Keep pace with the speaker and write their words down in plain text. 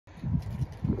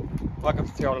Welcome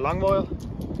to Toyota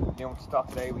Longmire. New to stock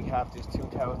today we have this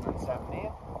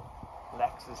 2017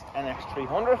 Lexus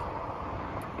NX300.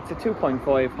 It's a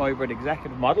 2.5 hybrid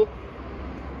executive model,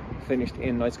 finished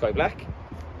in night sky black.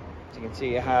 As you can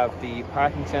see, you have the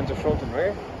parking sensor front and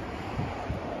rear.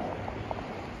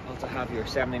 Also have your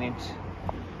 17-inch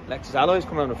Lexus alloys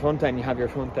coming on the front end. You have your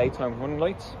front daytime running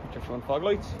lights with your front fog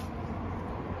lights.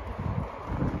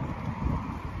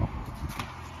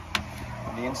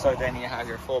 On the inside then you have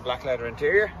your full black leather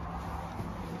interior.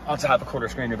 Also have a colour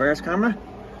screen reverse camera,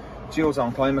 dual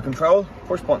zone climate control,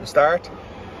 push button start.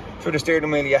 Through the steering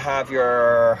wheel you have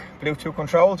your Bluetooth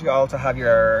controls. You also have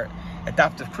your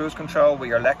adaptive cruise control with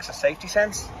your Lexus safety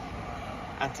sense,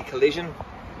 anti-collision.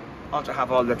 Also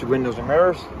have all electric windows and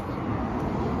mirrors.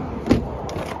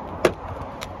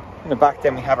 In the back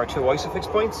then we have our two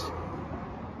ISOFIX points.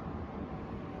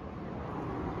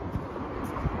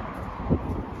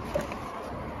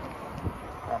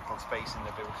 Ample space in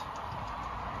the boot.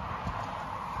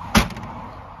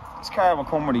 This car will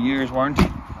come with a year's warranty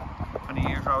and a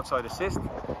year's roadside assist.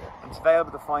 It's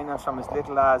available to finance from as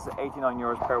little as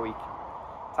 €89 per week.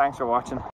 Thanks for watching.